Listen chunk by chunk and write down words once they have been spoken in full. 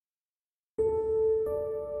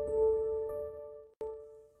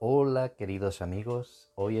Hola queridos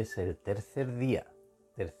amigos, hoy es el tercer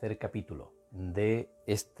capítulo de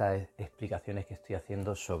estas explicaciones que estoy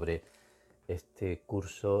haciendo sobre este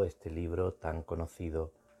curso, este libro tan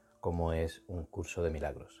conocido como es un curso de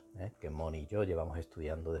milagros, que Moni y yo llevamos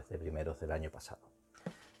estudiando desde primeros del año pasado.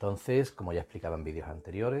 Entonces, como ya explicaba en vídeos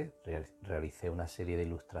anteriores, realicé una serie de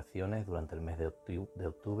ilustraciones durante el mes de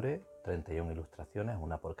octubre, 31 ilustraciones,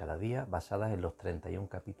 una por cada día, basadas en los 31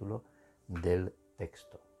 capítulos del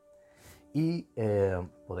texto. Y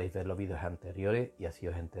podéis ver los vídeos anteriores y así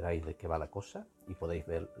os enteráis de qué va la cosa y podéis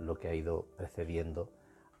ver lo que ha ido precediendo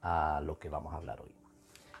a lo que vamos a hablar hoy.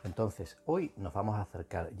 Entonces, hoy nos vamos a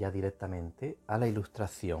acercar ya directamente a la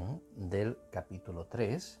ilustración del capítulo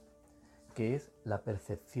 3, que es la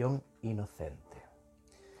percepción inocente.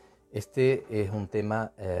 Este es un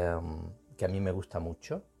tema que a mí me gusta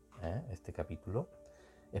mucho, este capítulo,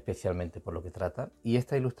 especialmente por lo que trata, y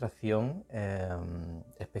esta ilustración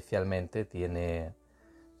especialmente tiene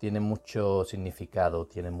mucho significado,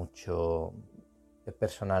 tiene mucho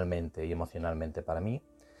personalmente y emocionalmente para mí.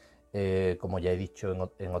 Como ya he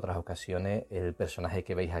dicho en otras ocasiones, el personaje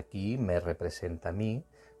que veis aquí me representa a mí,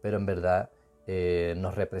 pero en verdad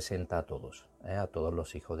nos representa a todos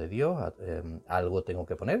los hijos de Dios. Algo tengo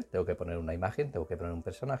que poner una imagen, tengo que poner un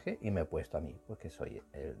personaje, y me he puesto a mí, porque soy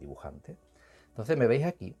el dibujante. Entonces me veis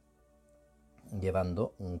aquí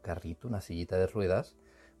llevando un carrito, una sillita de ruedas,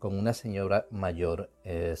 con una señora mayor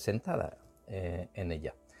sentada en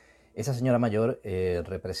ella. Esa señora mayor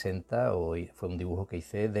representa, fue un dibujo que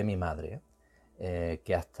hice de mi madre,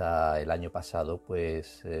 que hasta el año pasado,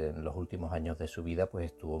 pues en los últimos años de su vida, pues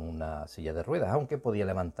estuvo en una silla de ruedas, aunque podía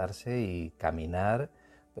levantarse y caminar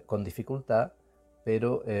con dificultad,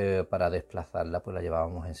 pero para desplazarla pues la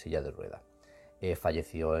llevábamos en silla de ruedas.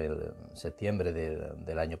 Falleció en septiembre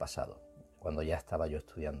del año pasado, cuando ya estaba yo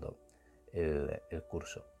estudiando el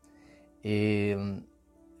curso.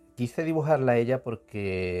 Quise dibujarla a ella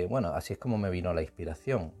porque, bueno, así es como me vino la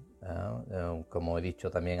inspiración. Como he dicho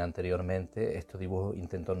también anteriormente, estos dibujos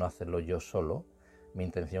intento no hacerlo yo solo. Mi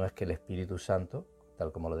intención es que el Espíritu Santo,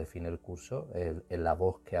 tal como lo define el curso, la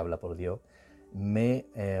voz que habla por Dios, me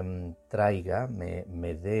traiga,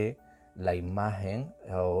 me dé la imagen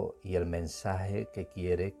y el mensaje que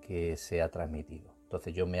quiere que sea transmitido.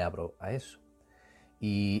 Entonces yo me abro a eso.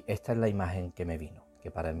 Y esta es la imagen que me vino,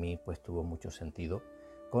 que para mí pues tuvo mucho sentido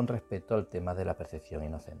con respecto al tema de la percepción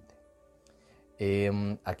inocente.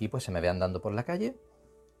 Aquí pues se me ve andando por la calle,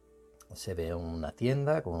 se ve una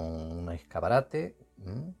tienda con un escaparate,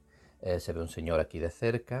 se ve un señor aquí de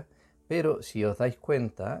cerca, pero si os dais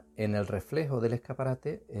cuenta, en el reflejo del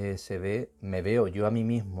escaparate me veo yo a mí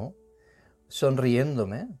mismo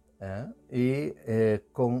sonriéndome y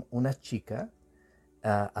con una chica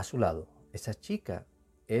a su lado. Esa chica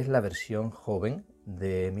es la versión joven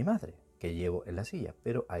de mi madre que llevo en la silla,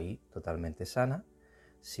 pero ahí totalmente sana,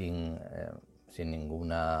 sin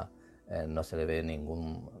ninguna, no se le ve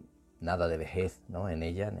nada de vejez, ¿no?, en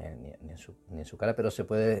ella, ni en su cara, pero se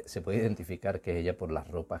puede identificar que es ella por las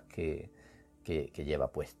ropas que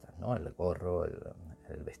lleva puestas, ¿no?, el gorro,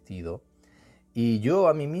 el vestido. Y yo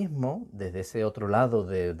a mí mismo, desde ese otro lado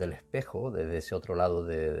del espejo, desde ese otro lado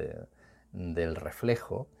del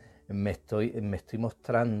reflejo, me estoy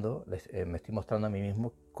mostrando a mí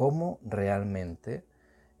mismo cómo realmente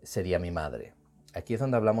sería mi madre. Aquí es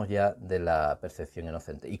donde hablamos ya de la percepción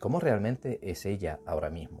inocente y cómo realmente es ella ahora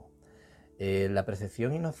mismo. La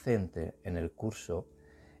percepción inocente en el curso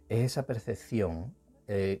es esa percepción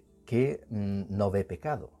que no ve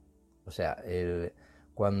pecado. O sea,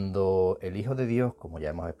 cuando el Hijo de Dios, como ya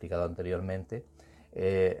hemos explicado anteriormente,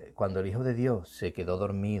 cuando el Hijo de Dios se quedó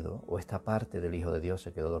dormido, o esta parte del Hijo de Dios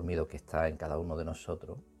se quedó dormido, que está en cada uno de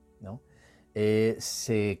nosotros, ¿no?,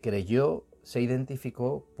 se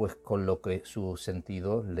identificó pues con lo que sus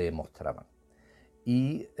sentidos le mostraban.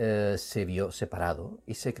 Y se vio separado,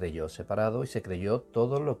 y se creyó separado, y se creyó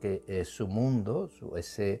todo lo que su mundo,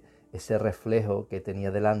 ese reflejo que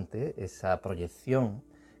tenía delante, esa proyección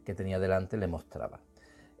que tenía delante le mostraba.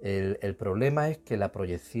 El problema es que la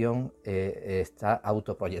proyección está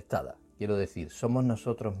autoproyectada. Quiero decir, somos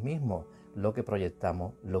nosotros mismos lo que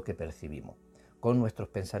proyectamos, lo que percibimos, con nuestros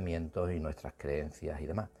pensamientos y nuestras creencias y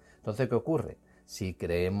demás. Entonces, ¿qué ocurre? Si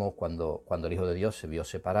creemos, cuando el Hijo de Dios se vio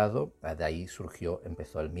separado, de ahí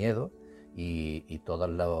empezó el miedo y todos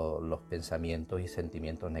los pensamientos y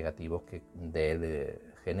sentimientos negativos que de él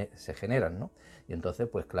se generan, ¿no? Y entonces,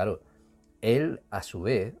 pues claro, él a su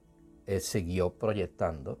vez siguió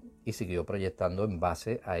proyectando en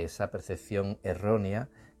base a esa percepción errónea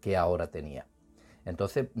que ahora tenía.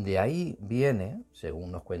 Entonces, de ahí viene,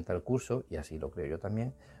 según nos cuenta el curso, y así lo creo yo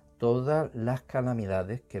también, todas las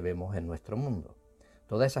calamidades que vemos en nuestro mundo.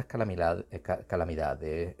 Todas esas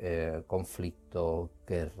calamidades, conflictos,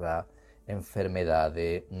 guerra,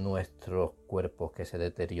 enfermedades, nuestros cuerpos que se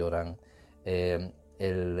deterioran,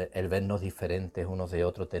 el vernos diferentes unos de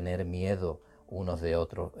otros, tener miedo unos de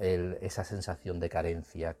otros, esa sensación de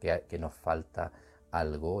carencia, que nos falta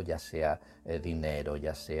algo, ya sea dinero,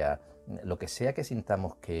 ya sea lo que sea que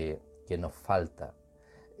sintamos que nos falta.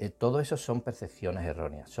 Todo eso son percepciones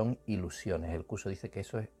erróneas, son ilusiones. El curso dice que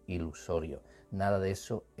eso es ilusorio, nada de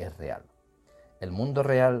eso es real. El mundo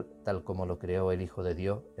real, tal como lo creó el Hijo de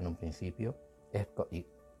Dios en un principio,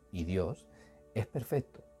 y Dios, es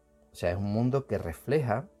perfecto. O sea, es un mundo que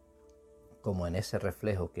refleja, como en ese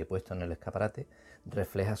reflejo que he puesto en el escaparate,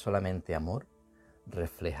 refleja solamente amor,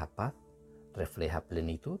 refleja paz, refleja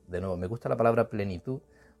plenitud. De nuevo, me gusta la palabra plenitud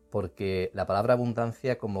porque la palabra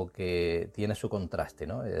abundancia como que tiene su contraste,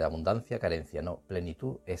 ¿no? Abundancia, carencia. No,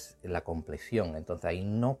 plenitud es la compleción, entonces ahí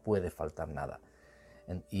no puede faltar nada.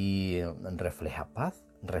 Y refleja paz,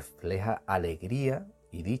 refleja alegría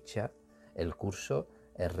y dicha. El curso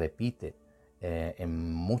repite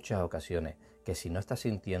en muchas ocasiones que si no estás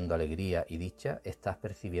sintiendo alegría y dicha, estás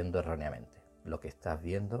percibiendo erróneamente. Lo que estás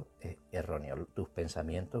viendo es erróneo. Tus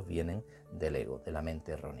pensamientos vienen del ego, de la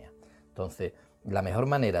mente errónea. Entonces, la mejor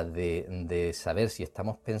manera de saber si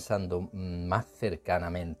estamos pensando más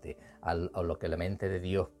cercanamente a lo que la mente de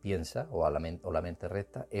Dios piensa o la mente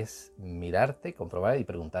recta es mirarte, comprobar y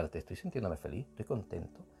preguntarte: ¿estoy sintiéndome feliz? ¿Estoy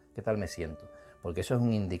contento? ¿Qué tal me siento? Porque eso es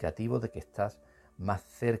un indicativo de que estás más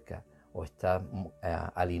cerca o estás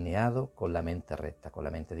alineado con la mente recta, con la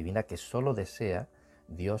mente divina, que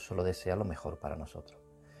Dios solo desea lo mejor para nosotros.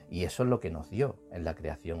 Y eso es lo que nos dio en la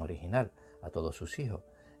creación original a todos sus hijos.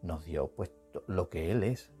 Nos dio pues lo que Él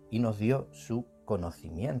es y nos dio su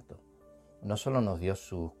conocimiento. No solo nos dio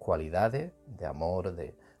sus cualidades de amor,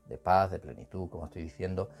 de paz, de plenitud, como estoy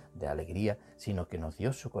diciendo, de alegría, sino que nos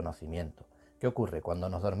dio su conocimiento. ¿Qué ocurre? Cuando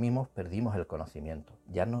nos dormimos perdimos el conocimiento,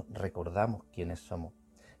 ya no recordamos quiénes somos.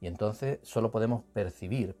 Y entonces solo podemos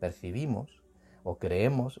percibimos o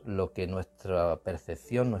creemos lo que nuestra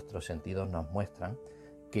percepción, nuestros sentidos nos muestran,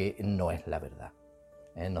 que no es la verdad.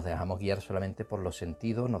 Nos dejamos guiar solamente por los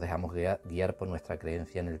sentidos, nos dejamos guiar por nuestra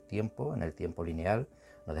creencia en el tiempo lineal,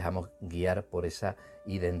 nos dejamos guiar por esa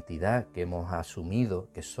identidad que hemos asumido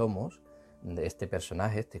que somos, de este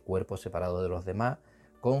personaje, este cuerpo separado de los demás,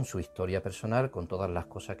 con su historia personal, con todas las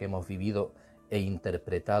cosas que hemos vivido e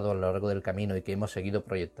interpretado a lo largo del camino y que hemos seguido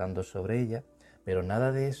proyectando sobre ella, pero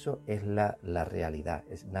nada de eso es la realidad,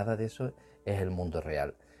 nada de eso es el mundo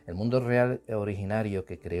real. El mundo real originario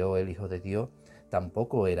que creó el Hijo de Dios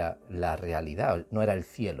tampoco era la realidad, no era el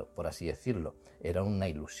cielo, por así decirlo, era una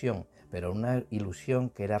ilusión, pero una ilusión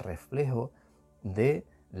que era reflejo de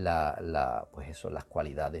las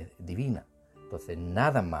cualidades divinas. Entonces,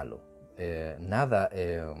 nada malo, nada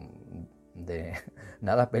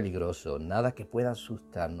peligroso, nada que pueda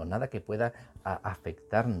asustarnos, nada que pueda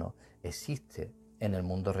afectarnos, existe en el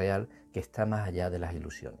mundo real, que está más allá de las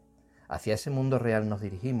ilusiones. Hacia ese mundo real nos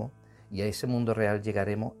dirigimos y a ese mundo real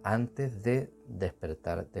llegaremos antes de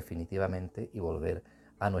despertar definitivamente y volver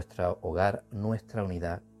a nuestro hogar, nuestra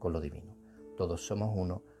unidad con lo divino. Todos somos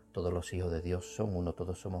uno, todos los hijos de Dios son uno,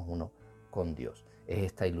 todos somos uno con Dios. Es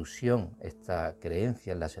esta ilusión, esta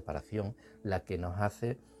creencia en la separación, la que nos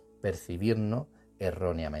hace percibirnos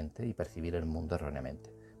erróneamente y percibir el mundo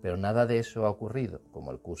erróneamente. Pero nada de eso ha ocurrido,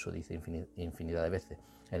 como el curso dice infinidad de veces.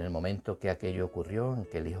 En el momento que aquello ocurrió, en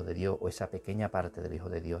que el Hijo de Dios, o esa pequeña parte del Hijo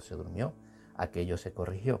de Dios, se durmió, aquello se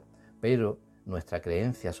corrigió. Pero nuestra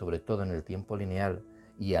creencia, sobre todo en el tiempo lineal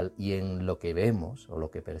y en lo que vemos o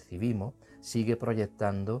lo que percibimos, sigue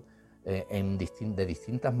proyectando de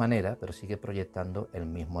distintas maneras, pero sigue proyectando el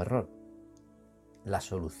mismo error. La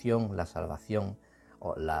solución, la salvación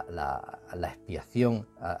o la expiación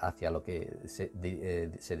hacia lo que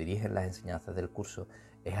se dirigen las enseñanzas del curso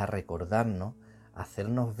es a recordarnos, a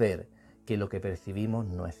hacernos ver que lo que percibimos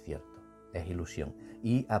no es cierto, es ilusión,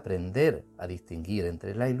 y aprender a distinguir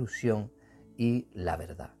entre la ilusión y la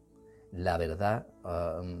verdad. La verdad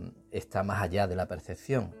está más allá de la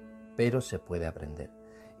percepción, pero se puede aprender.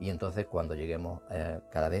 Y entonces cuando lleguemos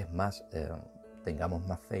cada vez más, tengamos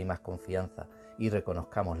más fe y más confianza y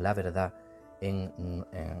reconozcamos la verdad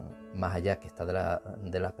más allá que está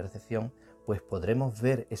de la percepción, pues podremos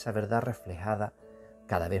ver esa verdad reflejada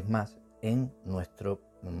cada vez más en nuestro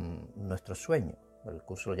sueño. El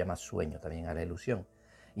curso lo llama sueño también a la ilusión.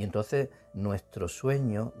 Y entonces nuestro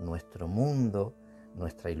sueño, nuestro mundo,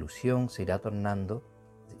 nuestra ilusión se irá tornando,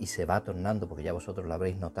 y se va tornando, porque ya vosotros lo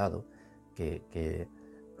habréis notado, que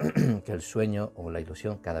que el sueño o la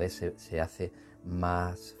ilusión cada vez se hace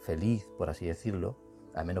más feliz, por así decirlo,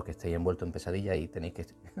 a menos que estéis envueltos en pesadilla y tenéis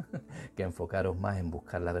que enfocaros más en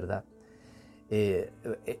buscar la verdad.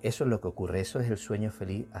 Eso es lo que ocurre, eso es el sueño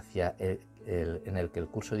feliz en el que el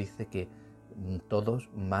curso dice que todos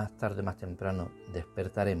más tarde, más temprano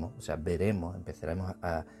despertaremos, o sea, empezaremos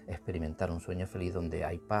a experimentar un sueño feliz donde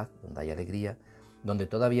hay paz, donde hay alegría, donde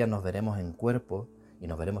todavía nos veremos en cuerpo y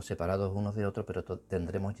nos veremos separados unos de otros, pero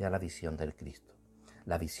tendremos ya la visión del Cristo,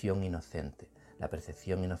 la visión inocente, la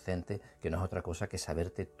percepción inocente, que no es otra cosa que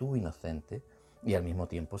saberte tú inocente y al mismo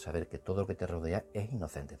tiempo saber que todo lo que te rodea es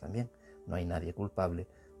inocente también. No hay nadie culpable,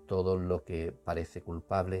 todo lo que parece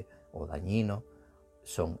culpable o dañino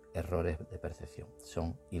son errores de percepción,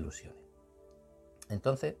 son ilusiones.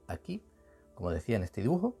 Entonces aquí, como decía en este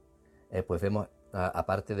dibujo, pues vemos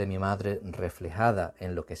aparte de mi madre reflejada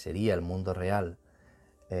en lo que sería el mundo real,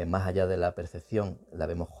 más allá de la percepción, la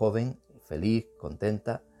vemos joven, feliz,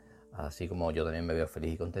 contenta, así como yo también me veo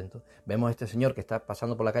feliz y contento. Vemos a este señor que está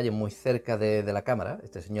pasando por la calle muy cerca de la cámara,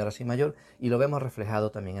 este señor así mayor, y lo vemos reflejado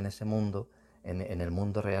también en ese mundo, en el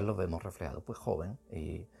mundo real lo vemos reflejado, pues joven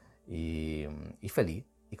y feliz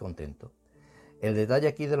y contento. El detalle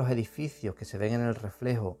aquí de los edificios que se ven en el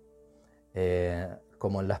reflejo,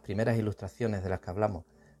 como en las primeras ilustraciones de las que hablamos,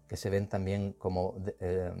 que se ven también como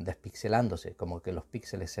despixelándose, como que los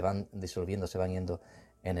píxeles se van disolviendo, se van yendo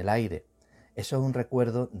en el aire. Eso es un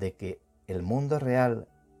recuerdo de que el mundo real,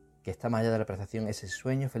 que está más allá de la percepción, ese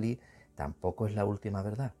sueño feliz, tampoco es la última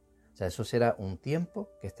verdad. O sea, eso será un tiempo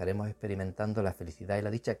que estaremos experimentando la felicidad y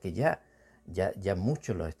la dicha, que ya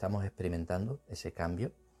muchos lo estamos experimentando, ese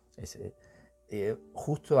cambio,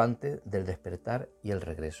 justo antes del despertar y el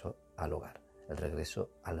regreso al hogar, el regreso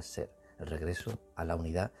al ser, el regreso a la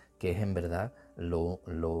unidad, que es en verdad lo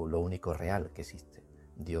único real que existe.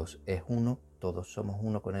 Dios es uno, todos somos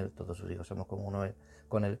uno con Él, todos sus hijos somos como uno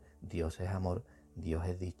con Él. Dios es amor, Dios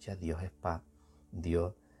es dicha, Dios es paz,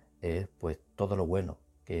 Dios es pues todo lo bueno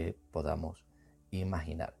que podamos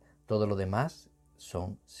imaginar. Todo lo demás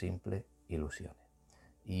son simples ilusiones.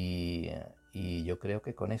 Y yo creo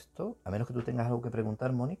que con esto, a menos que tú tengas algo que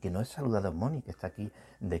preguntar, Moni, que no he saludado a Moni, que está aquí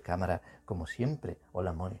de cámara como siempre.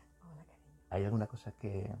 Hola, Moni. Hola, cariño. ¿Hay alguna cosa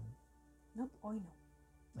que...? No, hoy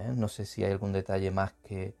no. No sé si hay algún detalle más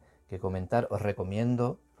que comentar. Os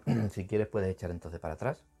recomiendo, si quieres puedes echar entonces para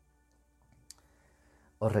atrás.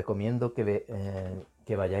 Os recomiendo que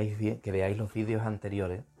vayáis bien, que veáis los vídeos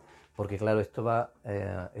anteriores, porque claro,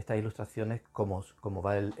 estas ilustraciones, como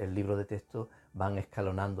va el libro de texto, van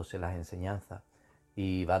escalonándose las enseñanzas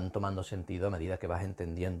y van tomando sentido a medida que vas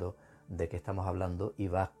entendiendo de qué estamos hablando y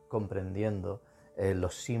vas comprendiendo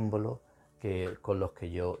los símbolos con los que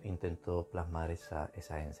yo intento plasmar esas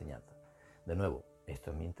enseñanzas. De nuevo,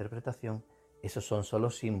 esto es mi interpretación, esos son solo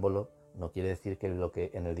símbolos, no quiere decir que lo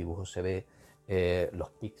que en el dibujo se ve, los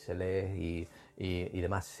píxeles y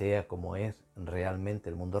demás, sea como es realmente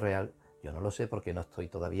el mundo real. Yo no lo sé porque no estoy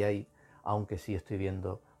todavía ahí, aunque sí estoy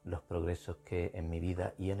viendo los progresos que en mi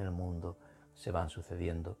vida y en el mundo se van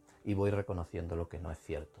sucediendo y voy reconociendo lo que no es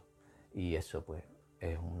cierto. Y eso pues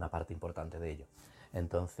es una parte importante de ello.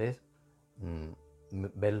 Entonces,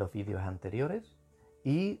 ver los vídeos anteriores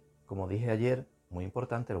y, como dije ayer, muy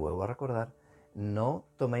importante, lo vuelvo a recordar, no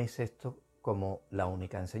toméis esto como la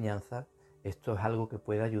única enseñanza. Esto es algo que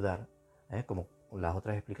puede ayudar, como las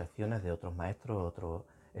otras explicaciones de otros maestros, otros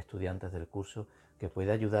estudiantes del curso, que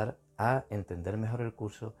puede ayudar a entender mejor el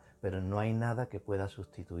curso, pero no hay nada que pueda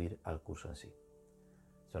sustituir al curso en sí.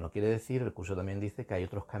 Eso no quiere decir, el curso también dice que hay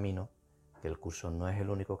otros caminos, que el curso no es el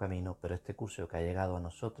único camino, pero este curso que ha llegado a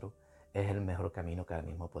nosotros es el mejor camino que ahora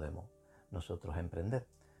mismo podemos nosotros emprender.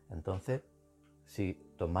 Entonces, si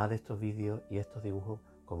tomad estos vídeos y estos dibujos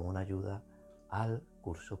como una ayuda al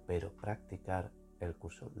curso, pero practicar el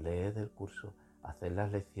curso, leed el curso, hacer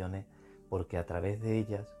las lecciones, porque a través de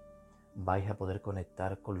ellas vais a poder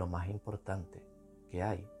conectar con lo más importante que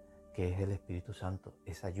hay, que es el Espíritu Santo,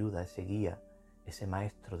 esa ayuda, ese guía, ese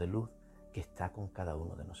maestro de luz que está con cada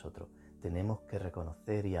uno de nosotros. Tenemos que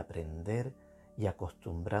reconocer y aprender y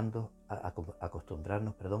acostumbrarnos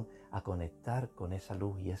a conectar con esa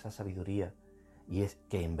luz y esa sabiduría, y es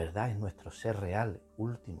que en verdad es nuestro ser real,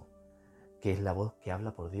 último, que es la voz que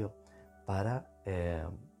habla por Dios, para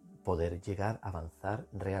poder llegar a avanzar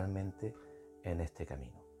realmente en este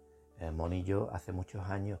camino. Moni y yo hace muchos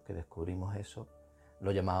años que descubrimos eso,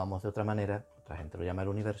 lo llamábamos de otra manera, otra gente lo llama el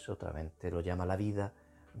universo, otra gente lo llama la vida.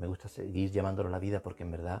 Me gusta seguir llamándolo la vida porque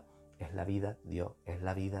en verdad es la vida, Dios es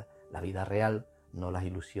la vida real, no las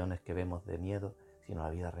ilusiones que vemos de miedo, sino la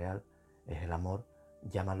vida real, es el amor,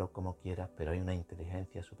 llámalo como quieras, pero hay una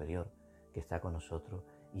inteligencia superior que está con nosotros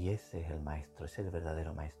Y ese es el maestro, ese es el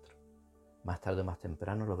verdadero maestro. Más tarde o más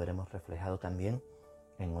temprano lo veremos reflejado también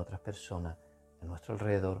en otras personas a nuestro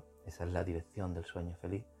alrededor. Esa es la dirección del sueño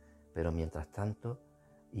feliz. Pero mientras tanto,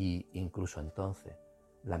 e incluso entonces,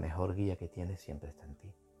 la mejor guía que tienes siempre está en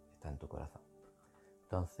ti, está en tu corazón.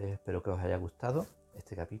 Entonces, espero que os haya gustado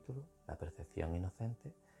este capítulo, La percepción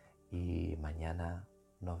inocente, y mañana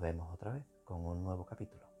nos vemos otra vez con un nuevo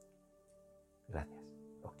capítulo. Gracias,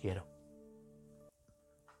 os quiero.